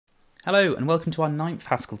Hello and welcome to our 9th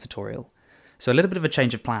Haskell tutorial. So a little bit of a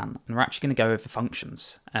change of plan, and we're actually going to go over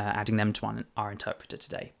functions, adding them to our interpreter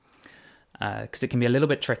today, because it can be a little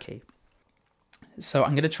bit tricky. So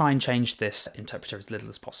I'm going to try and change this interpreter as little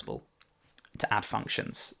as possible to add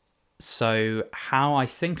functions. So how I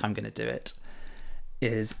think I'm going to do it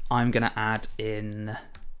is I'm going to add in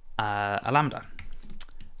a lambda,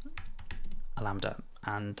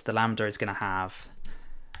 and the lambda is going to have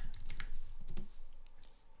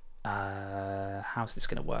how's this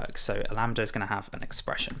going to work? So a lambda is going to have an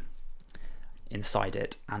expression inside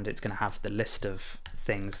it, and it's going to have the list of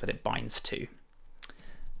things that it binds to.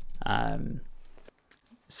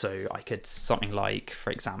 So I could something like,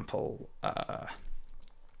 for example,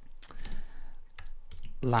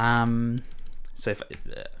 lam. So if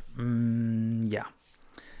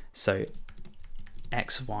so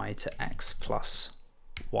xy to x plus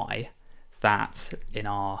y, that in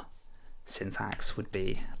our syntax would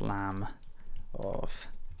be lam of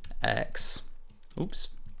x,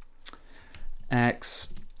 x,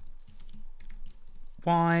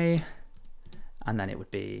 y, and then it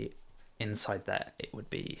would be inside there, it would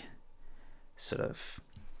be sort of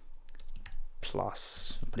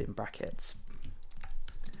plus, I'll put it in brackets,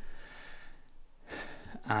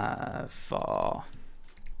 var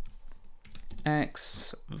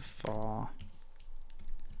x, var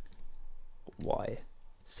y.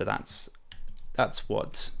 So that's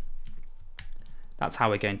how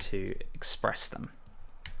we're going to express them.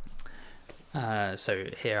 So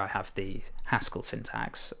here I have the Haskell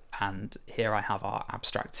syntax, and here I have our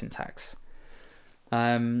abstract syntax.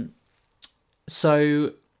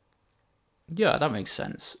 So yeah, that makes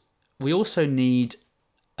sense. We also need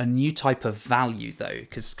a new type of value though,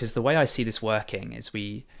 because the way I see this working is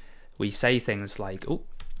we say things like,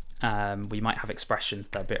 we might have expressions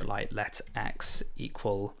that are a bit like let x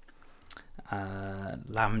equal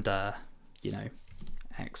lambda,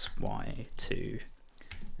 xy to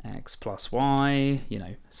x plus y,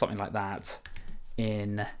 something like that,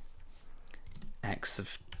 in x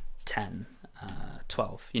of 10,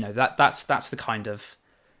 12. That's the kind of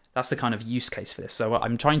use case for this. So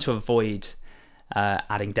I'm trying to avoid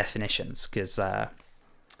adding definitions, because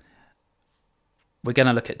we're going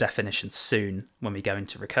to look at definitions soon when we go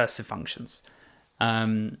into recursive functions.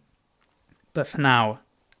 But for now,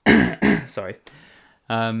 sorry,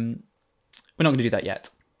 we're not going to do that yet.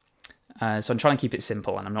 So I'm trying to keep it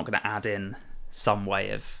simple, and I'm not going to add in some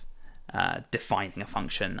way of defining a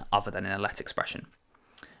function other than in a let expression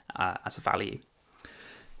as a value.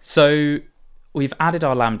 So we've added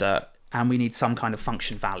our lambda, and we need some kind of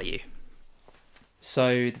function value.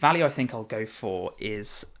 So the value I think I'll go for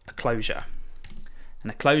is a closure.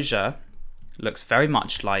 And a closure looks very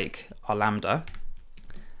much like our lambda,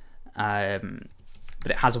 but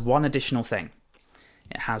it has one additional thing.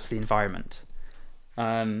 It has the environment.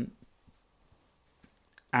 And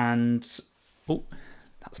that's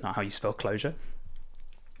not how you spell closure.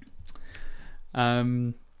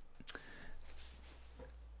 And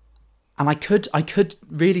I could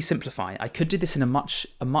really simplify. I could do this in a much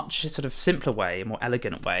sort of simpler way, a more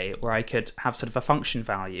elegant way, where I could have sort of a function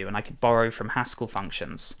value, and I could borrow from Haskell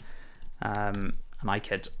functions, and I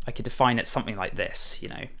could define it something like this,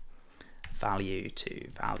 value to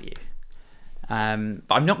value.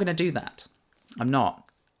 But I'm not going to do that. I'm not.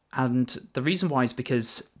 And the reason why is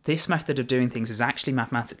because this method of doing things is actually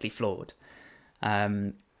mathematically flawed.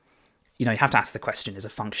 You have to ask the question, is a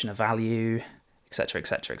function a value, etc.,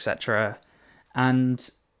 etc., etc. And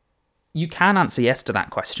you can answer yes to that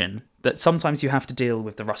question, but sometimes you have to deal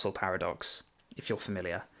with the Russell paradox, if you're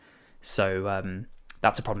familiar. So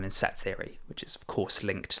that's a problem in set theory, which is of course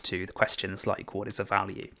linked to the questions like, what is a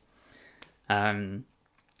value? And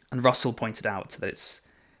Russell pointed out that it's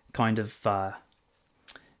kind of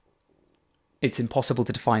it's impossible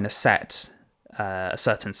to define a set, a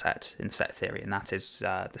certain set in set theory, and that is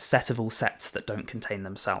the set of all sets that don't contain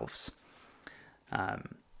themselves.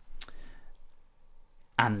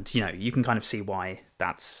 And you can kind of see why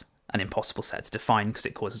that's an impossible set to define, because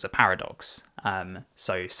it causes a paradox.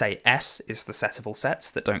 So say S is the set of all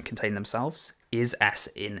sets that don't contain themselves. Is S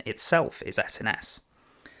in itself? Is S in S?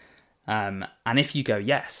 And if you go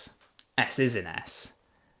yes, S is in S,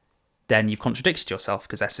 then you've contradicted yourself,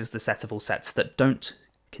 because S is the set of all sets that don't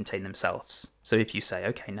contain themselves. So if you say,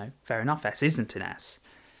 okay, no, fair enough, S isn't in S,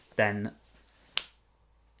 then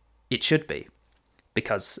it should be,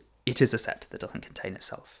 because it is a set that doesn't contain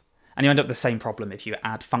itself. And you end up with the same problem if you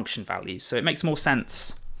add function values. So it makes more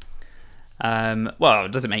sense. Well,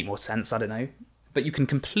 does it make more sense? I don't know. But you can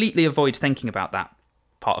completely avoid thinking about that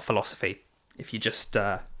part of philosophy if you just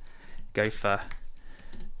go for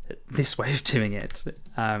this way of doing it.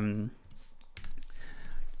 And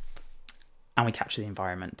we capture the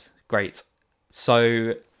environment. Great.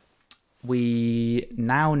 So we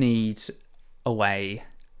now need a way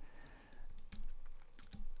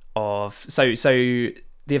of, so the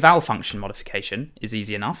eval function modification is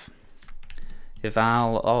easy enough.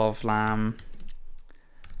 Eval of lam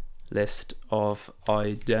list of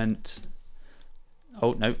ident.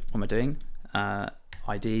 Oh no, what am I doing?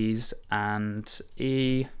 IDs and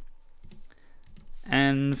env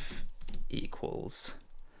equals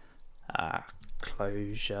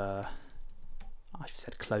closure. I've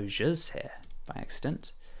said closures here by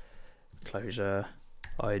accident. Closure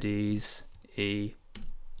IDs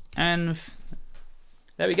env.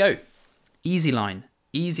 There we go. Easy line.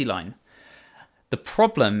 Easy line. The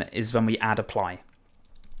problem is when we add apply.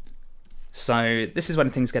 So this is when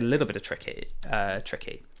things get a little bit of tricky.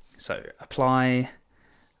 So apply,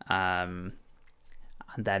 and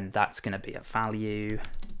then that's going to be a value.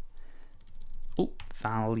 Oh,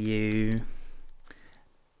 value.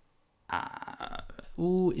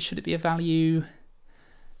 Should it be a value?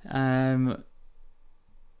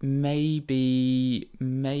 Maybe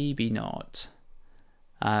not.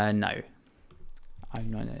 No.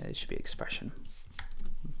 It should be expression.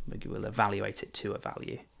 We'll evaluate it to a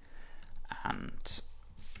value and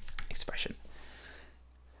expression.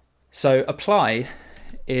 So apply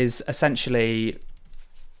is essentially,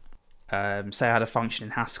 say I had a function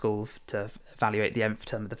in Haskell to evaluate the nth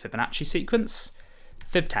term of the Fibonacci sequence,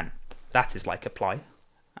 fib10. That is like apply.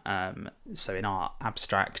 So in our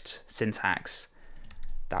abstract syntax,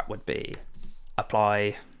 that would be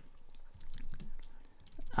apply,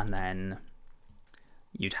 and then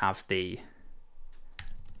you'd have the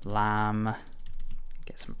lam,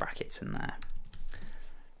 get some brackets in there,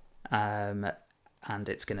 and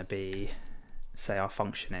it's going to be, say our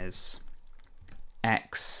function is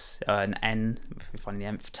x, an n, if we find the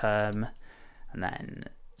nth term, and then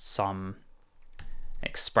some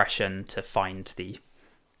expression to find the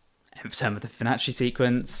nth term of the Fibonacci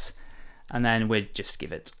sequence, and then we'd just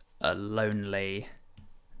give it a lonely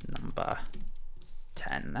number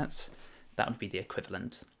 10. That would be the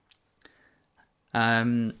equivalent.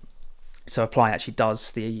 So apply actually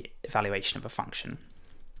does the evaluation of a function.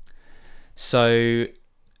 So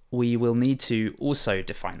we will need to also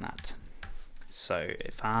define that. So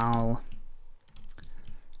eval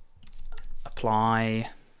apply,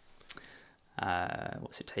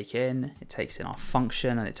 what's it take in? It takes in our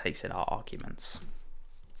function and it takes in our arguments.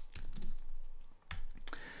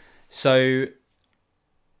 So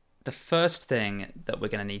the first thing that we're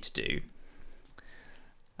going to need to do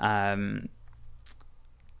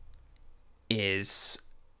is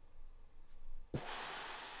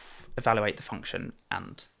evaluate the function,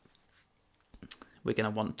 and we're going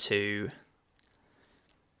to want to,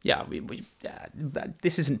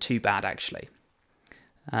 this isn't too bad actually,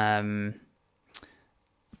 but I'm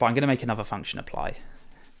going to make another function apply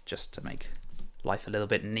just to make life a little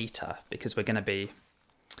bit neater, because we're going to be,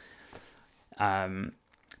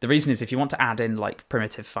 the reason is if you want to add in like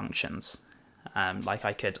primitive functions, like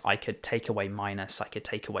I could take away minus, I could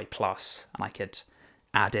take away plus, and I could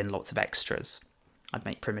add in lots of extras. I'd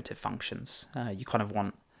make primitive functions. You kind of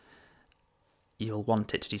you'll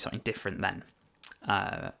want it to do something different then.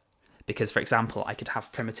 Because for example, I could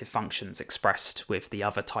have primitive functions expressed with the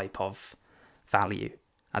other type of value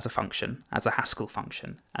as a function, as a Haskell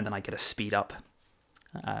function, and then I get a speed up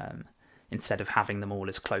instead of having them all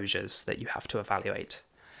as closures that you have to evaluate.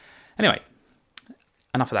 Anyway,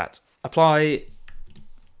 enough of that. Apply,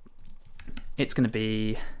 it's going to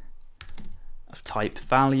be of type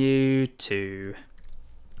value to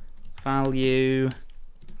value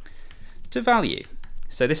to value.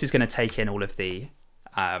 So this is going to take in all of the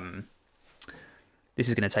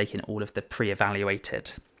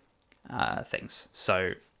pre-evaluated things.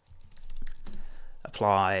 So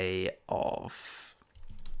apply of,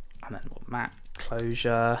 and then we'll map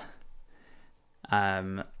closure.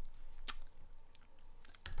 There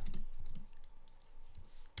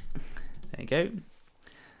you go.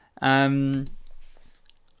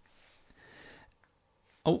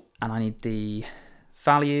 Oh, and I need the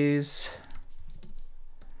values.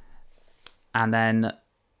 And then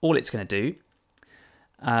all it's going to do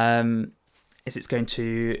is it's going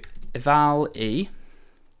to eval e.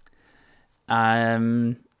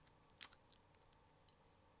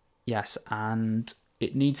 Yes, and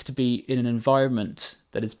it needs to be in an environment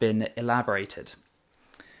that has been elaborated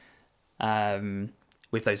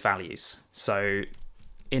with those values. So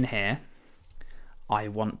in here, I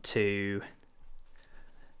want to,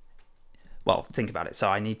 well, think about it. So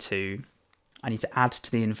I need to add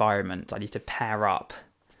to the environment. I need to pair up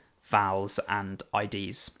vals and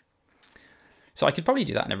IDs. So I could probably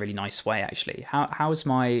do that in a really nice way, actually. How's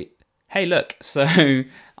my... Hey, look, so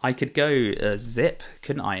I could go zip,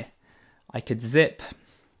 couldn't I? I could zip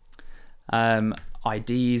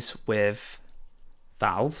IDs with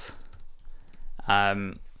vals.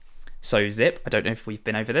 So zip, I don't know if we've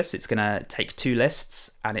been over this, it's going to take two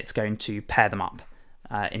lists and it's going to pair them up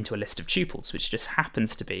into a list of tuples, which just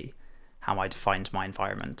happens to be how I defined my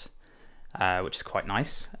environment, which is quite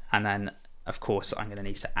nice. And then, of course, I'm going to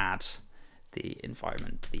need to add the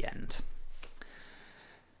environment to the end.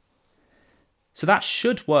 So that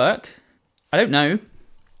should work. I don't know.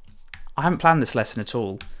 I haven't planned this lesson at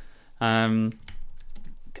all. Cabal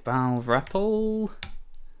REPL.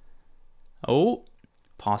 Oh,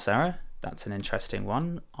 parse error. That's an interesting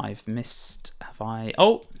one. I've missed, have I?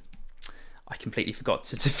 Oh, I completely forgot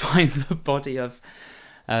to define the body of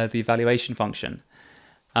the evaluation function.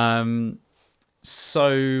 So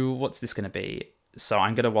what's this going to be? So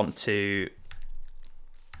I'm going to want to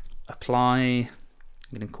apply, I'm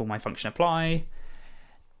going to call my function apply,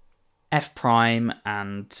 f prime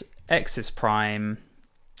and x is prime,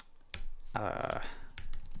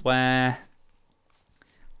 where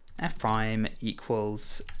f prime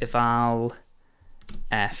equals eval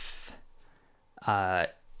f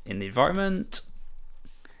in the environment,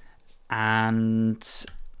 and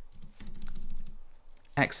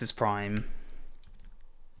x is prime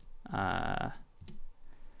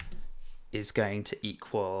is going to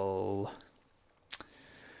equal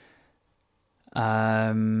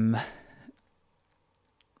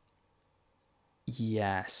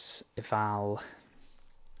yes, eval,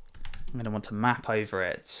 I'm going to want to map over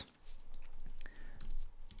it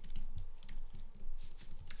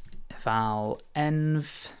eval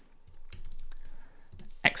env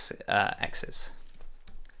x's.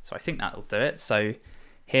 So I think that'll do it. So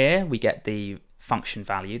here we get the function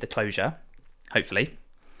value, the closure, hopefully,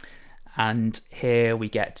 and here we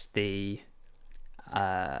get the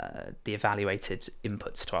evaluated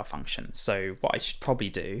inputs to our function. So what I should probably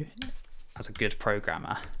do as a good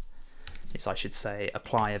programmer is I should say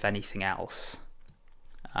apply of anything else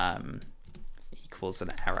equals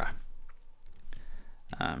an error.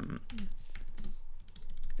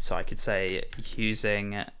 So I could say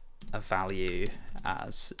using a value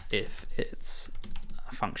as if it's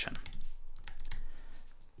a function.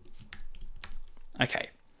 Okay,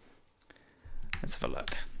 let's have a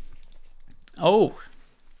look. Oh,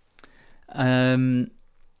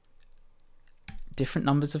 different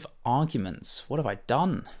numbers of arguments. What have I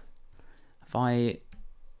done? Have I...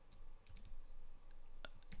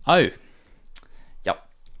 Oh, yep.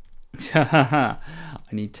 I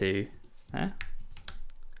need to... And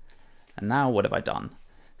now what have I done?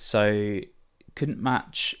 So couldn't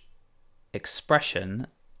match expression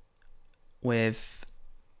with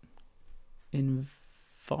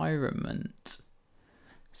environment.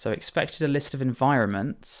 So expected a list of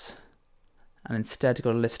environments and instead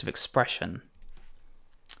got a list of expression.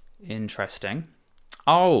 Interesting.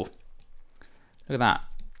 Oh, look at that.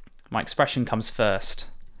 My expression comes first.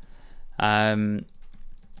 So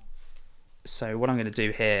what I'm going to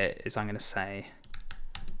do here is I'm going to say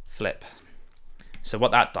flip. So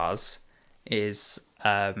what that does is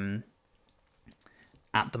at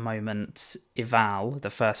the moment eval, the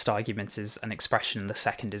first argument is an expression, the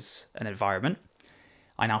second is an environment.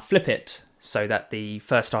 I now flip it so that the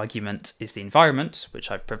first argument is the environment,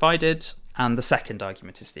 which I've provided, and the second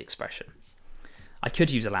argument is the expression. I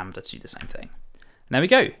could use a lambda to do the same thing. And there we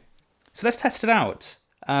go. So let's test it out.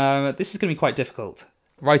 This is going to be quite difficult.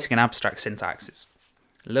 Writing an abstract syntax is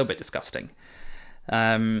a little bit disgusting.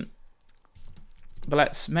 But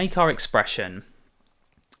let's make our expression.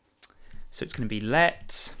 So it's going to be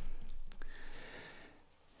let.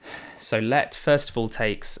 So let, first of all,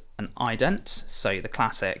 takes an ident, so the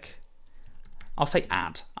classic, I'll say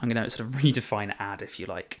add. I'm going to sort of redefine add if you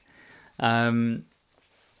like.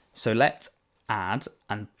 So let add,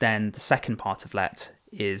 and then the second part of let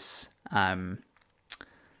is an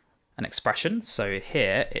expression. So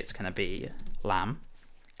here it's going to be lam,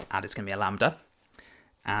 add is going to be a lambda,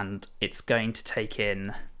 and it's going to take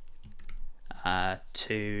in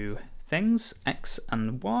two things, x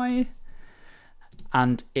and y,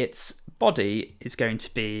 and its body is going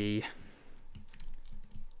to be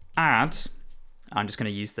add. I'm just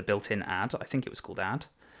going to use the built-in add. I think it was called add.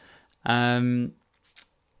 I'm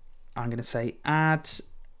going to say add,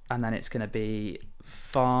 and then it's going to be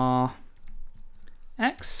var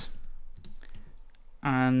x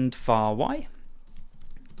and var y.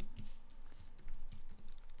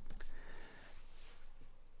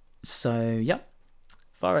 So, yep,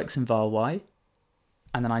 var x and var y.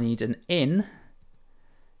 And then I need an in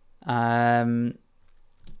I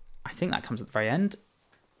think that comes at the very end.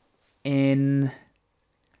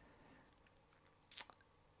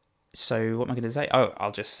 So what am I going to say? Oh,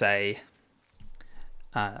 I'll just say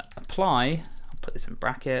apply. I'll put this in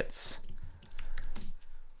brackets.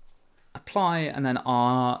 Apply, and then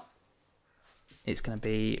R, it's going to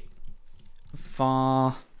be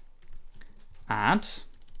var add,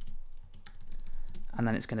 and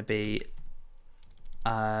then it's going to be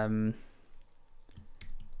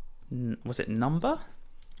was it number?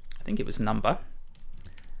 I think it was number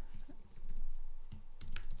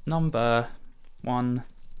 1,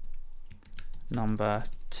 number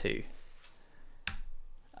 2.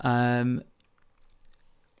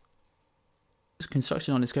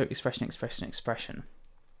 Construction on the scope, expression.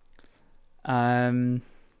 Let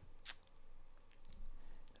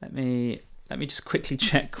me just quickly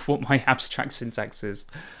check what my abstract syntax is.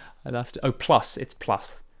 Plus, it's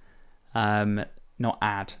plus, not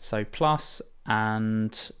add. So plus,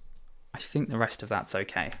 and I think the rest of that's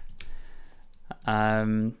okay.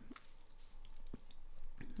 I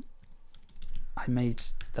made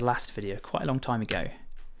the last video quite a long time ago.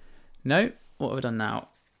 No, what have I done now?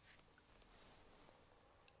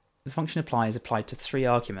 The function apply is applied to 3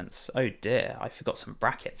 arguments. Oh dear, I forgot some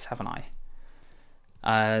brackets, haven't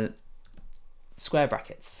I? Square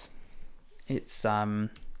brackets. It's I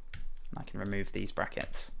can remove these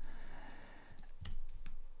brackets.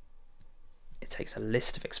 It takes a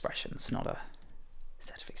list of expressions, not a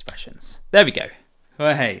set of expressions. There we go.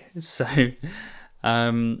 Oh, hey. So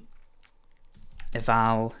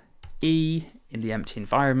eval E in the empty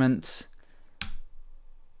environment.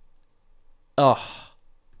 Oh,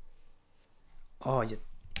 you're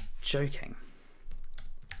joking.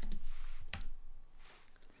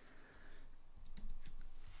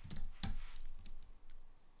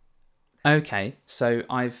 Okay, so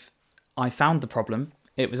I found the problem.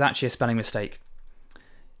 It was actually a spelling mistake.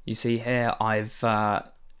 You see here, I've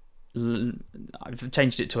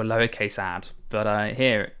changed it to a lowercase add, but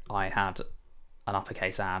here I had an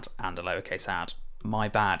uppercase add and a lowercase add. My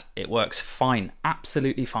bad. It works fine,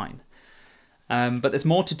 absolutely fine. But there's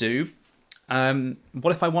more to do.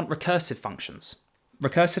 What if I want recursive functions?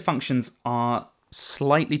 Recursive functions are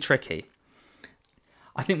slightly tricky.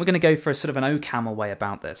 I think we're going to go for a sort of an OCaml way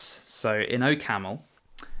about this. So in OCaml,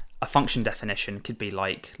 a function definition could be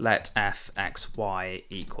like let f x y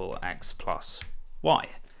equal x plus y.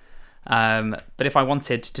 But if I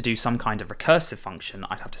wanted to do some kind of recursive function,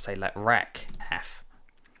 I'd have to say let rec f.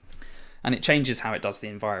 And it changes how it does the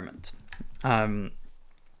environment. And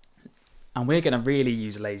we're going to really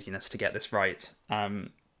use laziness to get this right.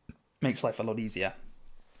 Makes life a lot easier.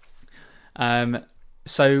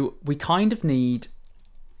 So we kind of need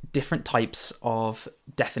different types of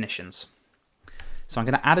definitions. So I'm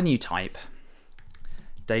going to add a new type,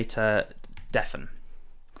 data defin.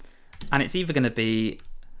 And it's either going to be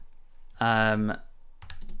a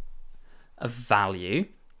value,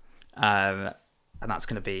 and that's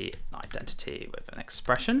going to be an identity with an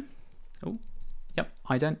expression. Oh, yep,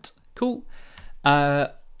 ident. Cool.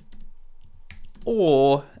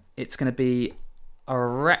 Or it's going to be a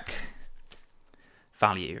rec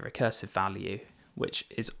value, recursive value, which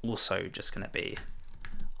is also just going to be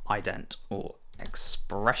ident or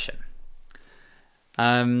expression.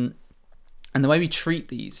 And the way we treat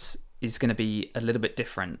these is going to be a little bit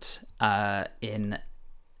different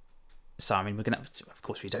so I mean, we're going to, of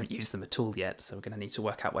course, we don't use them at all yet, so we're going to need to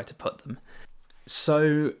work out where to put them.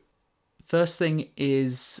 So first thing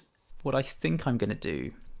is, what I think I'm going to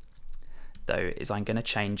do, though, is I'm going to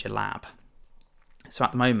change elab. So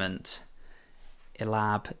at the moment,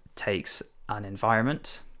 elab takes an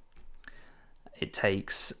environment, it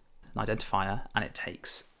takes an identifier, and it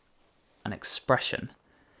takes an expression.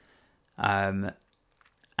 And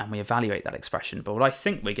we evaluate that expression. But what I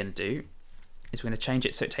think we're going to do is we're going to change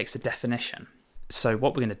it so it takes a definition. So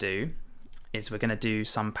what we're going to do is we're going to do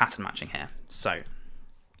some pattern matching here. So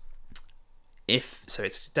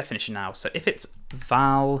it's definition now. So if it's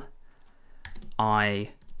val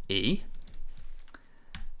IE,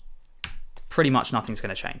 pretty much nothing's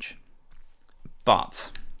going to change.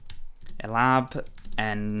 But elab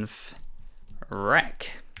env rec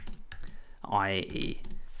IE,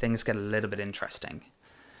 things get a little bit interesting.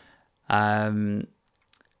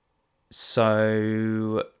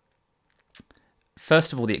 So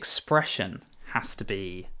first of all, the expression has to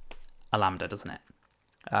be a lambda, doesn't it?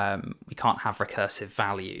 We can't have recursive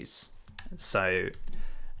values. So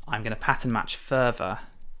I'm going to pattern match further,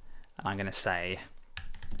 and I'm going to say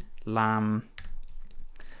lam.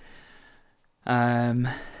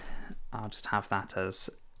 I'll just have that as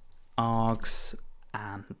args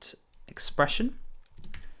and expression.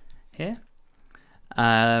 here.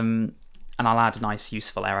 And I'll add a nice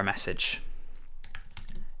useful error message.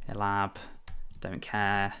 Elab, don't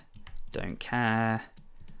care, don't care.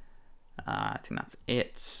 I think that's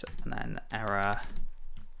it. And then error,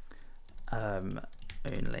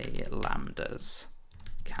 only lambdas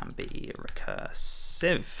can be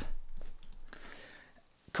recursive.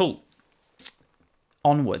 Cool.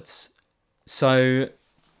 Onwards. So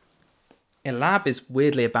Elab is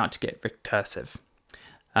weirdly about to get recursive.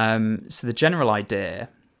 So the general idea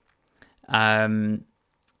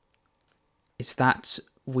is that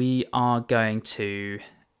we are going to...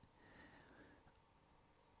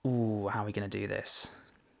 Ooh, how are we going to do this?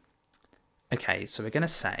 Okay, so we're going to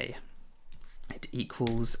say it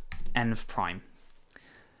equals env prime,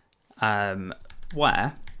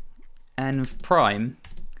 where env prime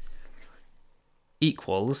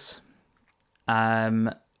equals,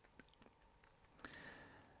 and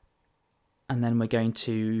then we're going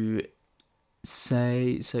to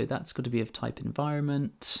say, so that's got to be of type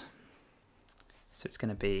environment. So it's going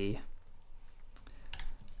to be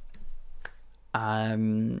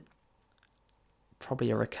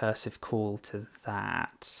probably a recursive call to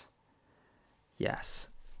that. Yes.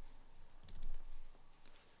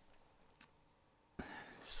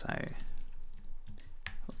 So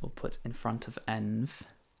we'll put in front of env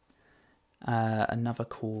another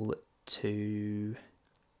call to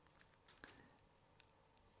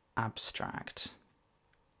abstract.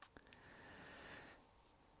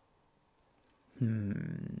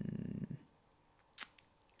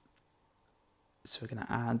 So we're going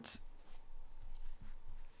to add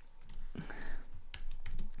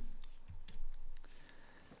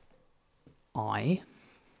I,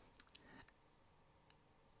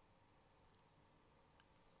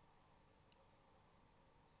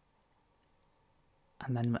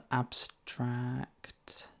 and then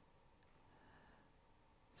abstract,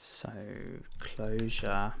 so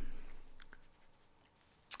closure,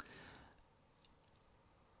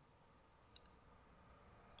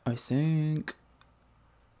 I think,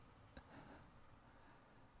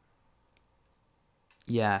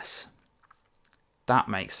 yes, that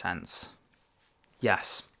makes sense.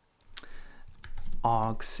 Yes,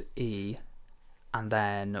 args e, and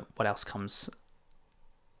then what else comes?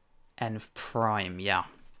 Env prime, yeah.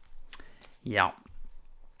 Yeah.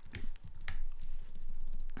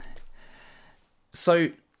 So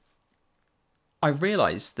I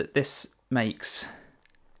realized that this makes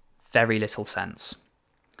very little sense.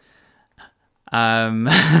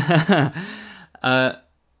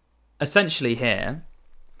 Essentially here,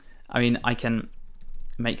 I mean, I can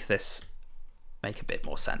make this make a bit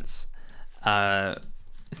more sense.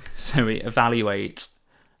 So we evaluate,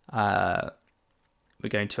 we're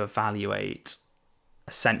going to evaluate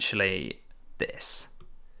essentially this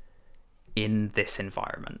in this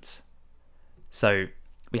environment. So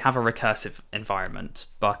we have a recursive environment,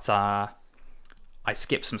 but I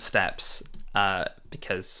skip some steps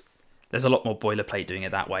because there's a lot more boilerplate doing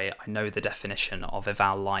it that way. I know the definition of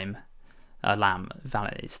eval lam. Eval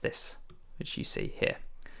is this, which you see here.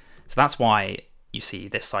 So that's why you see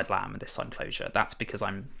this side lam and this side closure. That's because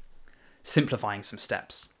I'm simplifying some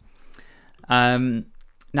steps.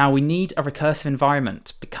 Now we need a recursive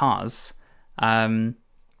environment because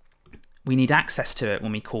we need access to it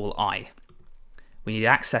when we call I. We need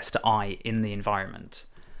access to I in the environment.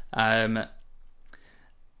 And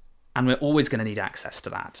we're always going to need access to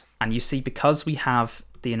that. And you see, because we have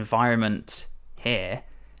the environment here,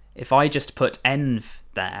 if I just put env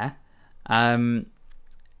there, env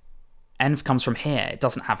comes from here. It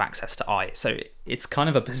doesn't have access to I. So it's kind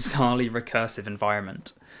of a bizarrely recursive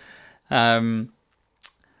environment. Yeah.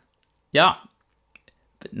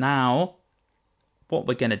 But now what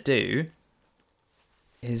we're going to do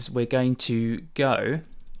is we're going to go,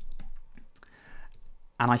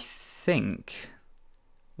 and I think,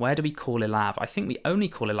 where do we call elab? I think we only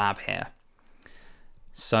call elab here.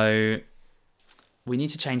 So we need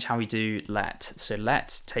to change how we do let. So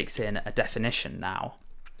let takes in a definition now.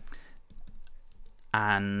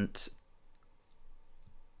 And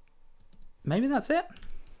maybe that's it.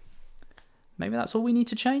 Maybe that's all we need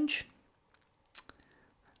to change.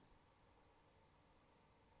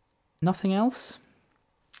 Nothing else?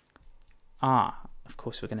 Of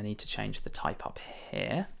course, we're going to need to change the type up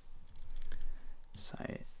here. So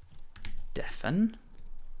defen.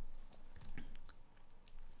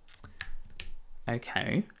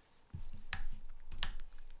 Okay.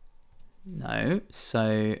 No,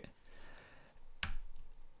 so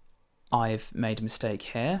I've made a mistake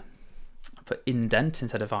here. I put indent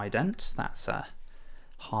instead of ident. That's a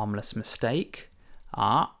harmless mistake.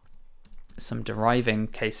 some deriving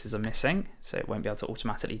cases are missing, so it won't be able to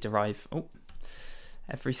automatically derive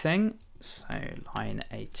everything. So line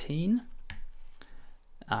 18,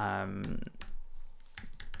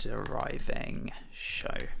 deriving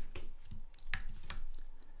show.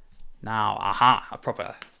 Now, aha, a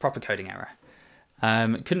proper coding error.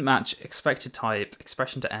 Couldn't match expected type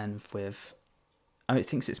expression to env with, oh, it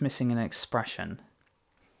thinks it's missing an expression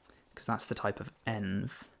because that's the type of env.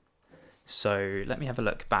 So let me have a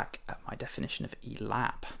look back at my definition of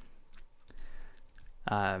elap.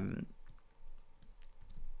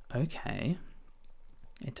 Okay,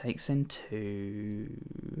 it takes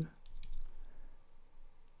into,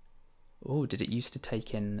 oh, did it used to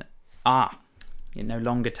take in, it no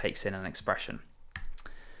longer takes in an expression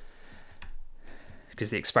because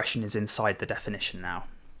the expression is inside the definition now.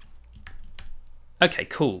 Okay,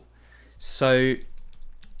 cool. So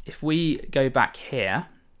if we go back here,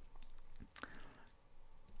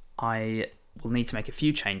 I will need to make a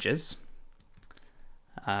few changes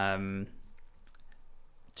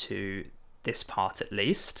to this part at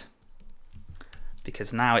least,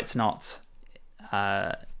 because now it's not,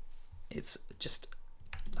 it's just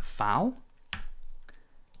a val,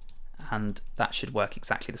 and that should work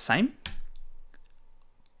exactly the same.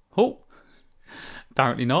 Oh,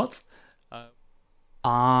 apparently not.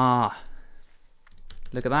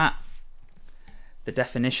 Look at that. The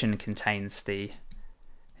definition contains the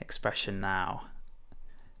expression now.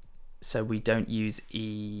 So we don't use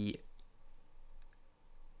E.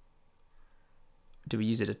 Do we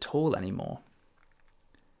use it at all anymore?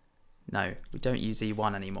 No, we don't use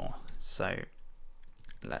E1 anymore. So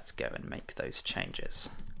let's go and make those changes.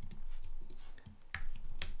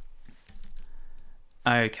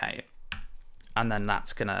 Okay, and then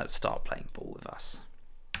that's gonna start playing ball with us.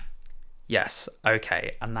 Yes,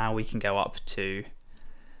 okay, and now we can go up to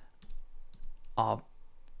our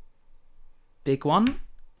big one.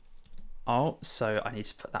 Oh, so I need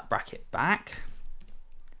to put that bracket back.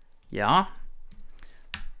 Yeah.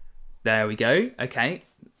 There we go. Okay,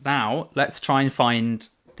 now let's try and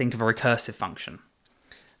think of a recursive function.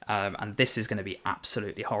 And this is going to be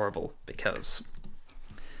absolutely horrible because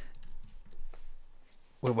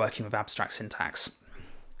we're working with abstract syntax.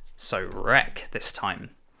 So rec this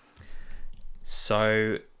time.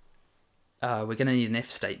 So we're going to need an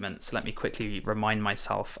if statement. So let me quickly remind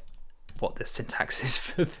myself what the syntax is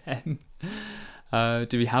for them.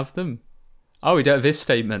 Do we have them? Oh, we don't have if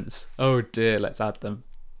statements. Oh dear, let's add them.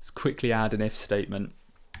 Let's quickly add an if statement.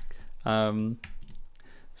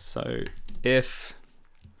 So if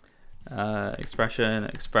expression.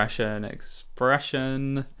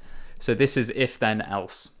 So this is if then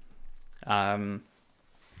else.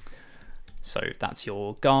 So that's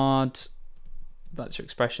your guard, that's your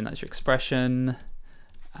expression,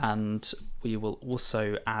 and we will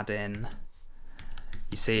also add in,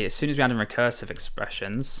 you see, as soon as we add in recursive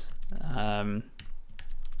expressions,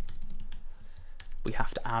 we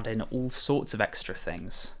have to add in all sorts of extra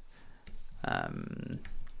things.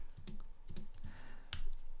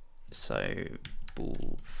 So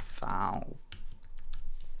bool val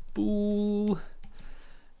bool.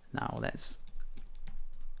 Now let's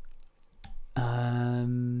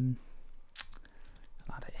add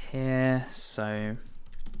it here. So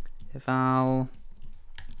eval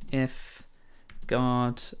if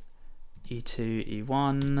guard e2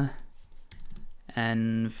 e1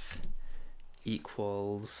 env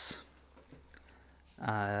equals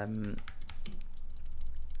I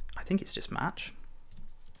think it's just match.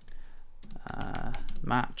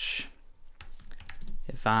 Match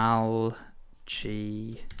eval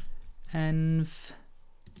g env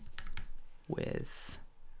with,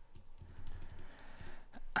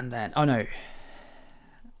 and then, oh no,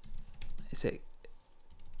 is it,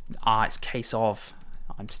 it's case of,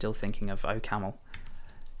 I'm still thinking of OCaml,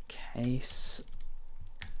 case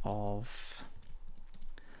of,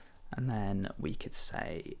 and then we could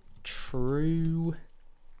say true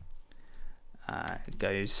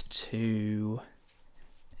goes to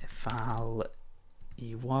eval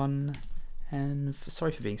e1 and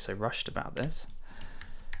sorry for being so rushed about this,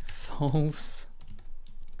 false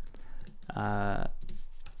eval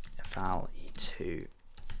e2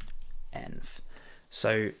 env.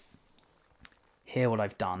 So here what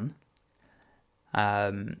I've done,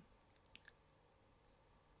 here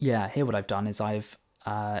what I've done is I've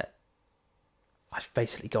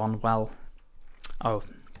basically gone, well, oh,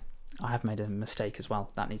 I have made a mistake as well.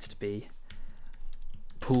 That needs to be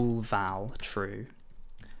bool val true,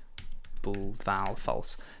 bool val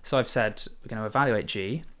false. So I've said we're going to evaluate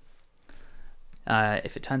G.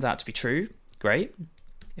 If it turns out to be true, great.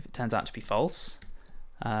 If it turns out to be false,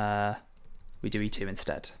 we do E2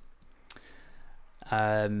 instead.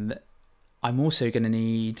 I'm also going to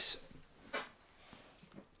need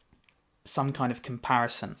some kind of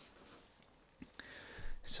comparison.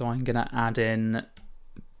 So I'm going to add in,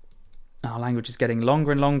 our language is getting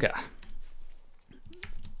longer and longer.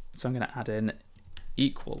 So I'm going to add in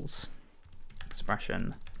equals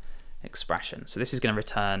expression, expression. So this is going to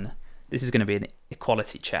return, this is going to be an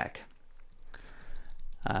equality check.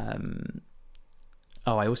 Oh,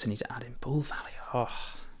 I also need to add in bool value. Oh.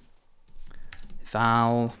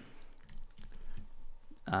 Val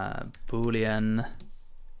boolean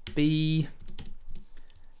b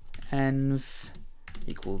env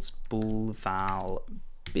equals bool val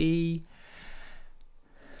b.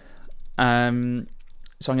 So I'm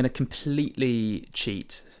going to completely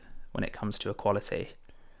cheat when it comes to equality.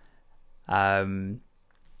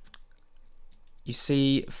 You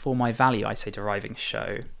see, for my value, I say deriving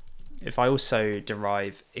show. If I also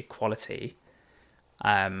derive equality,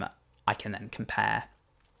 I can then compare,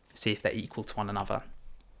 see if they're equal to one another.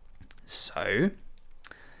 So,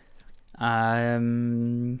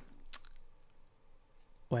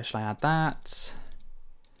 where shall I add that?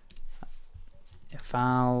 If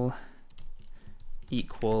val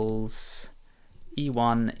equals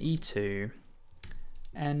e1, e2,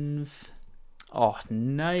 env. Oh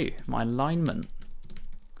no, my alignment.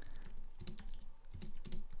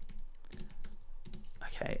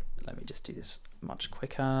 Okay, let me just do this much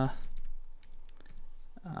quicker.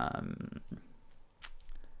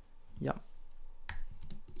 Yep.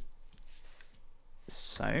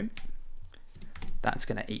 So that's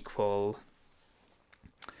going to equal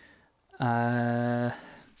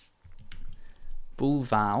bool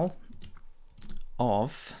val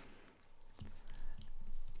of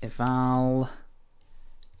eval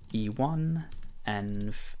e1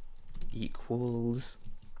 env equals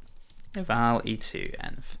eval e2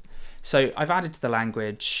 env. So I've added to the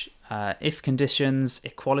language if conditions,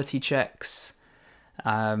 equality checks,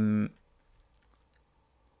 and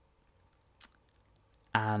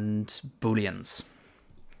booleans.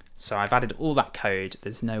 So I've added all that code.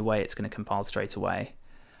 There's no way it's going to compile straight away.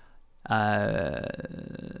 Okay,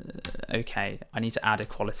 I need to add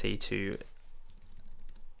equality to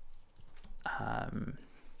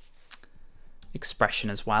expression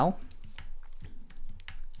as well.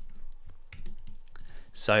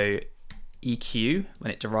 So EQ,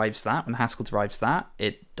 when it derives that, when Haskell derives that,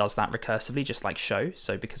 it does that recursively, just like show.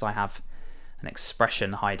 So because I have an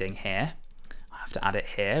expression hiding here, I have to add it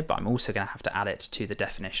here, but I'm also going to have to add it to the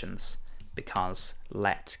definitions because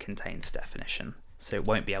let contains definition. So it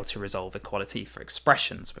won't be able to resolve equality for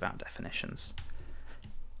expressions without definitions.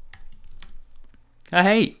 Oh,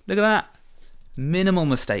 hey, look at that. Minimal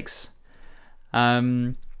mistakes.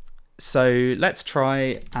 So let's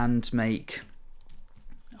try and make...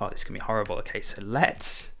 Oh, this can be horrible. Okay, so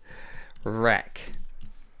let's rec.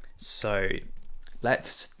 So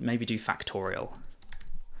let's maybe do factorial.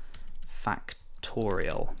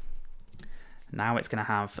 Factorial. Now it's going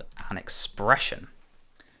to have an expression.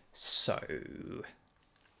 So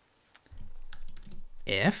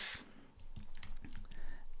if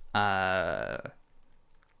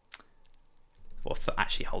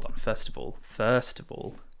actually, hold on. First of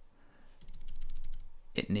all,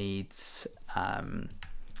 it needs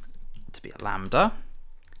to be a lambda.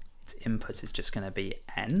 Its input is just going to be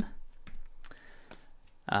n,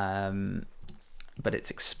 but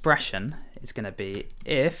its expression is going to be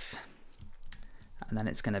if, and then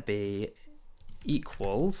it's going to be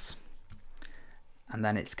equals, and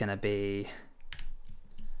then it's going to be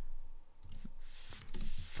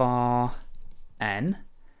var n,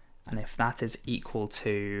 and if that is equal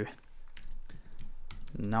to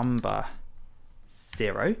number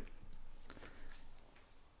 0,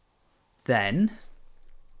 then,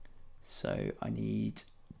 so I need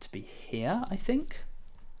to be here, I think.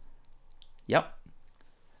 Yep.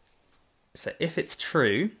 So if it's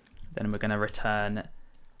true, then we're going to return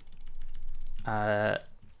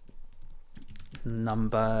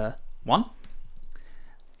number 1.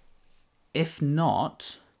 If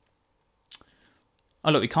not,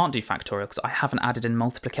 oh look, we can't do factorial because I haven't added in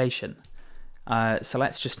multiplication. So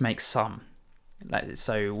let's just make sum.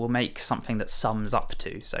 So we'll make something that sums up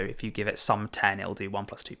to. So if you give it sum 10, it'll do 1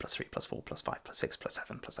 plus 2 plus 3 plus 4 plus 5 plus 6 plus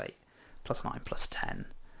 7 plus 8 plus 9 plus 10.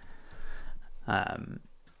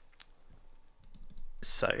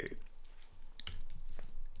 So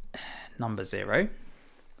number 0.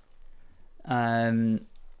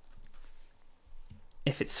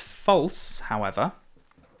 If it's false, however,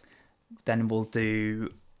 then we'll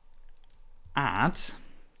do add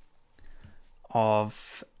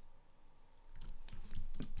of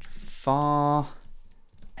var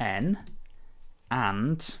n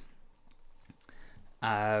and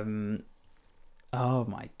Oh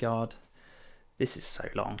my god, this is so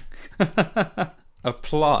long.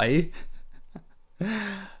 Apply.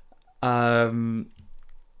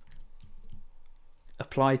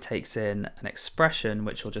 Apply takes in an expression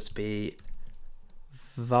which will just be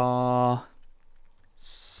var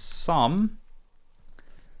sum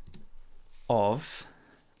of,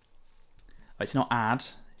 oh, it's not add,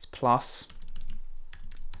 it's plus,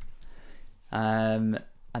 and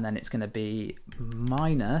then it's going to be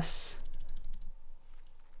minus.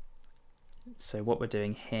 So what we're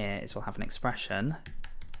doing here is we'll have an expression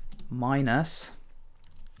minus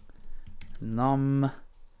number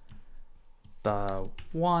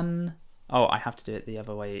 1. Oh, I have to do it the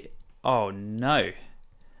other way. Oh no.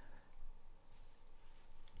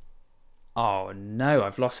 Oh no,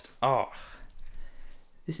 I've lost. Oh,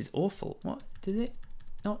 this is awful. What did it?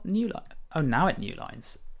 Not new line. Oh, now it new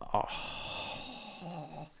lines. Oh,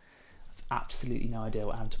 I've absolutely no idea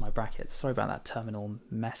what happened to my brackets. Sorry about that terminal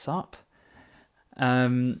mess up.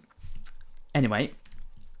 Anyway,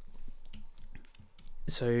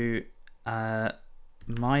 so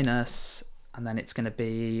minus, and then it's going to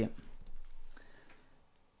be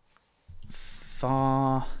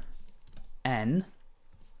var n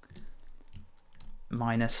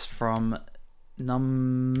minus from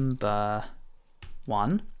number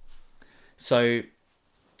 1. So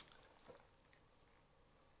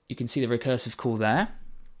you can see the recursive call there.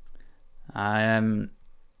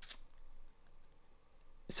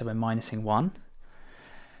 So we're minusing 1.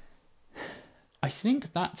 I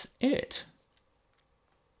think that's it.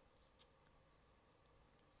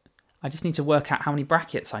 I just need to work out how many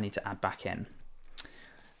brackets I need to add back in.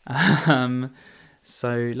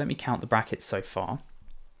 So let me count the brackets so far.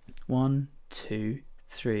 1, 2,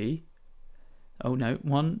 3. Oh no,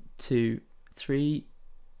 1, 2, 3,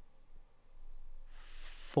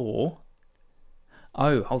 4.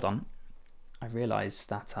 Oh, hold on. I realised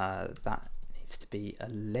that that needs to be a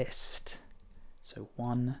list. So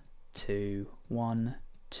 1, 2, 1,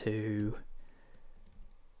 2.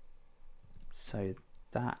 So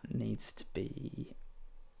that needs to be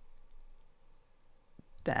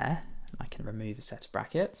there. I can remove a set of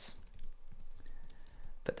brackets,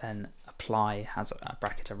 but then apply has a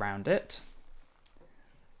bracket around it.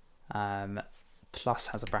 Plus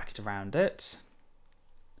has a bracket around it.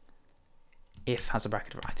 If has a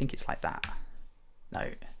bracket, I think it's like that. No,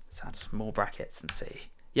 let's add some more brackets and see.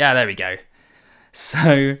 Yeah, there we go.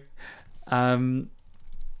 So,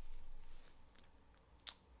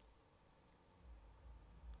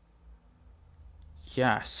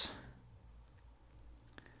 yes.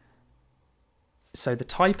 So the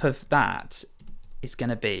type of that is going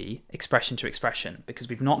to be expression to expression, because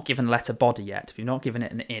we've not given letter body yet. We've not given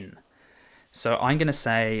it an in. So I'm going to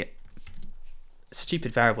say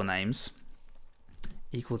stupid variable names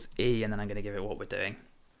equals e, and then I'm going to give it what we're doing.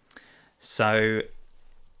 So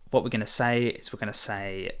what we're going to say is we're going to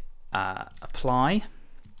say apply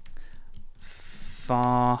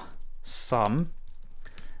var sum.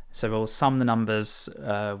 So we'll sum the numbers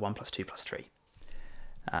 1 plus 2 plus 3.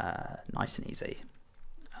 Nice and easy.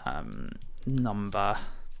 Number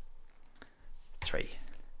 3.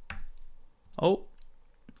 Oh,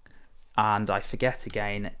 and I forget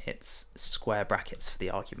again, it's square brackets for the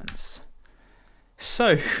arguments.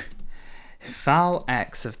 So val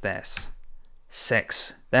x of this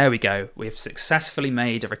 6. There we go. We've successfully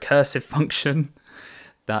made a recursive function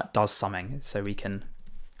that does summing. So we can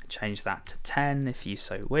change that to 10 if you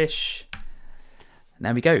so wish. And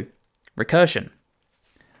there we go. Recursion.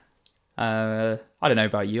 I don't know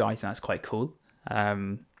about you, I think that's quite cool.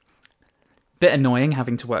 Bit annoying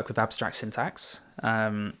having to work with abstract syntax,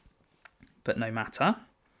 but no matter.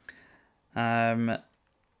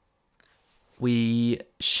 We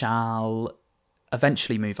shall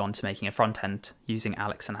eventually move on to making a front end using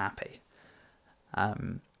Alex and Happy.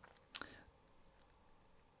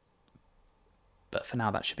 But for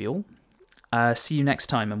now, that should be all. See you next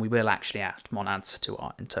time, and we will actually add monads to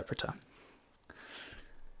our interpreter.